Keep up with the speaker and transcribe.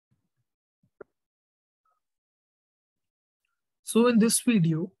So in this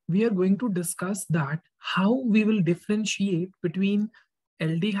video, we are going to discuss that how we will differentiate between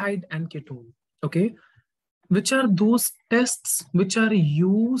aldehyde and ketone. Okay, which are those tests which are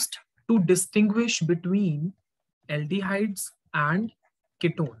used to distinguish between aldehydes and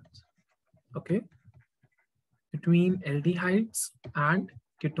ketones. Okay, between aldehydes and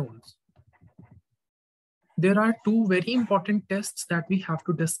ketones. There are two very important tests that we have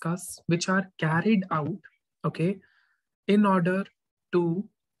to discuss, which are carried out, okay, in order to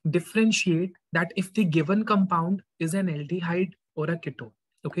differentiate that if the given compound is an aldehyde or a ketone.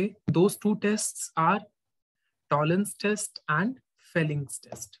 Okay, those two tests are Tollens test and Felling's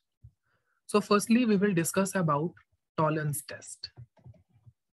test. So firstly, we will discuss about Tollens test.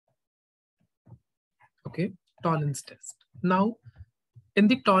 Okay, Tollens test. Now, in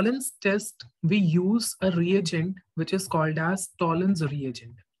the Tollens test, we use a reagent which is called as Tollens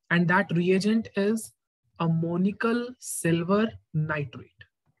reagent. And that reagent is ammonical silver nitrate.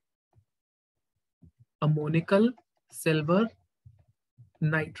 Ammonical silver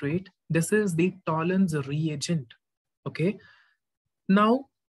nitrate. This is the Tollens reagent. Okay. Now,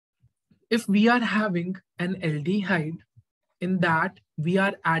 if we are having an aldehyde, in that we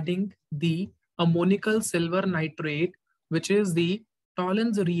are adding the ammonical silver nitrate, which is the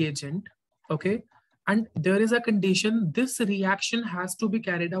Tollens reagent. Okay. And there is a condition, this reaction has to be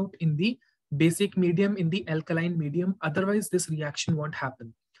carried out in the basic medium, in the alkaline medium. Otherwise, this reaction won't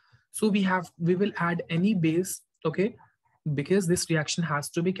happen. So we will add any base, okay, because this reaction has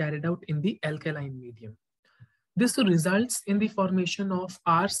to be carried out in the alkaline medium. This results in the formation of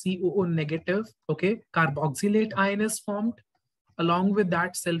RCOO negative, okay, carboxylate ion is formed, along with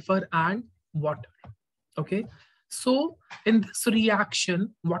that sulfur and water, okay. So in this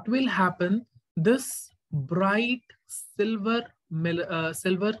reaction, what will happen? This bright silver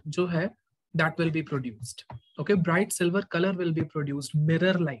jo hai, that will be produced. Okay, bright silver color will be produced,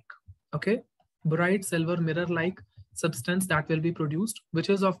 mirror-like. Okay, bright silver mirror-like substance that will be produced, which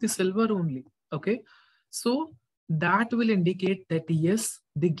is of the silver only. Okay, so that will indicate that yes,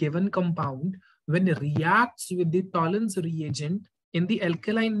 the given compound, when it reacts with the Tollens reagent in the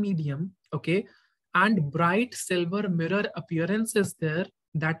alkaline medium, okay, and bright silver mirror appearance is there,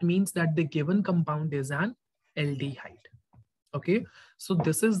 that means that the given compound is an aldehyde. Okay, so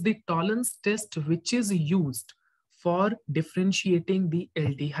this is the Tollens test which is used for differentiating the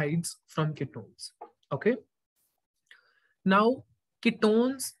aldehydes from ketones. Okay, now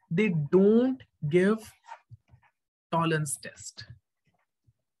ketones, they don't give Tollens test.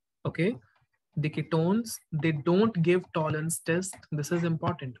 Okay, the ketones, they don't give Tollens test. This is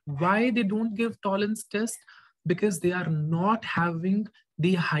important. Why they don't give Tollens test? Because they are not having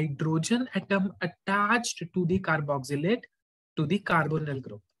the hydrogen atom attached to the carboxylate, to the carbonyl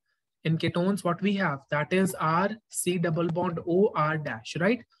group. In ketones, what we have, that is R C double bond O R dash,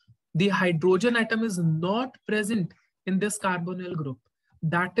 right? The hydrogen atom is not present in this carbonyl group.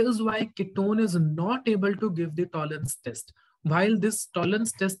 That is why ketone is not able to give the Tollens test. While this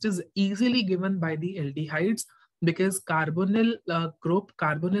Tollens test is easily given by the aldehydes, because carbonyl group,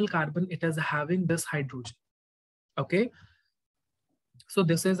 carbonyl carbon, it is having this hydrogen. Okay. So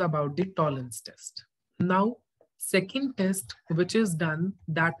this is about the Tollens test. Now, second test which is done,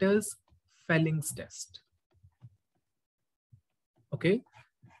 that is Felling's test. Okay,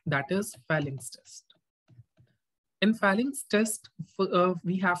 that is Felling's test. In Felling's test,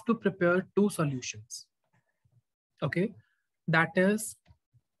 we have to prepare two solutions. Okay, that is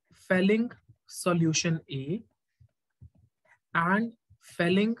Felling solution A and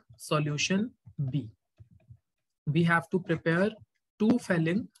Felling solution B. We have to prepare two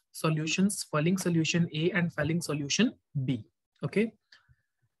Felling solutions, Felling solution A and Felling solution B. Okay,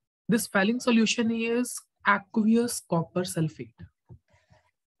 this Felling solution A is aqueous copper sulfate.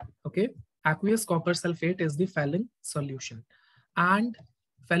 Okay, aqueous copper sulfate is the Felling solution, and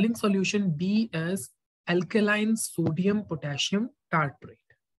Felling solution B is alkaline sodium potassium tartrate.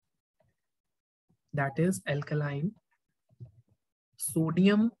 That is alkaline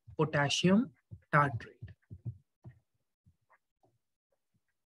sodium potassium tartrate.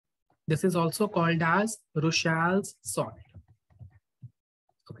 This is also called as Rochelle's salt.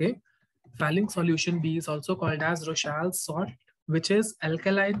 Okay, Felling solution B is also called as Rochelle's salt, which is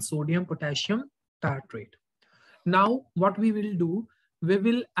alkaline sodium potassium tartrate. Now, what we will do, we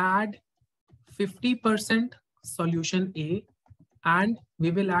will add 50% solution A and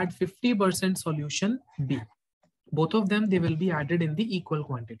we will add 50% solution B. Both of them, they will be added in the equal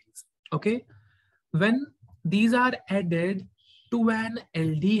quantities. Okay, when these are added to an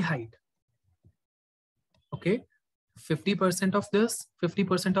aldehyde, okay, 50% of this,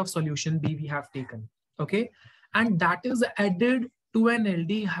 50% of solution B we have taken. Okay, and that is added to an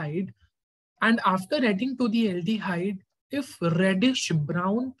aldehyde. And after adding to the aldehyde, if reddish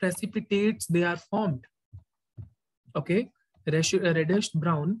brown precipitates they are formed, okay, reddish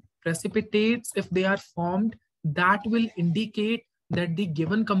brown precipitates if they are formed, that will indicate that the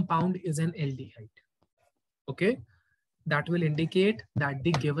given compound is an aldehyde. Okay, that will indicate that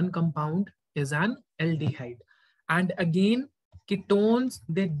the given compound is an aldehyde. And again, ketones,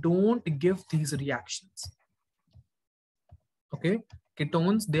 they don't give these reactions. Okay,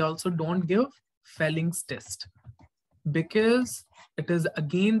 ketones, they also don't give Felling's test, because it is,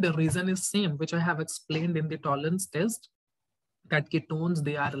 again, the reason is same, which I have explained in the Tollens test, that ketones,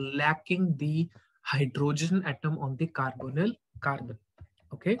 they are lacking the hydrogen atom on the carbonyl carbon.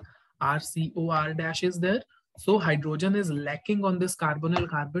 Okay, RCOR dash is there. So hydrogen is lacking on this carbonyl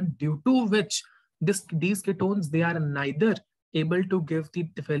carbon, due to which these ketones, they are neither able to give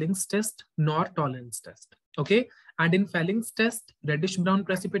the Felling's test nor Tollens test. Okay, and in Felling's test, reddish brown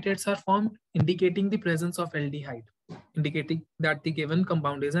precipitates are formed, indicating the presence of aldehyde, indicating that the given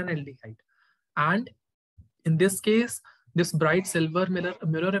compound is an aldehyde. And in this case, this bright silver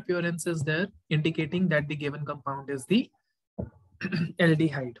mirror appearance is there, indicating that the given compound is the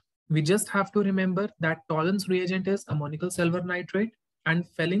aldehyde. We just have to remember that Tollens reagent is ammonical silver nitrate, and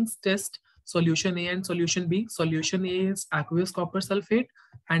Felling's test, solution A and solution B. Solution A is aqueous copper sulfate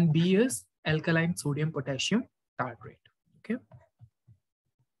and B is alkaline sodium potassium tartrate. Okay.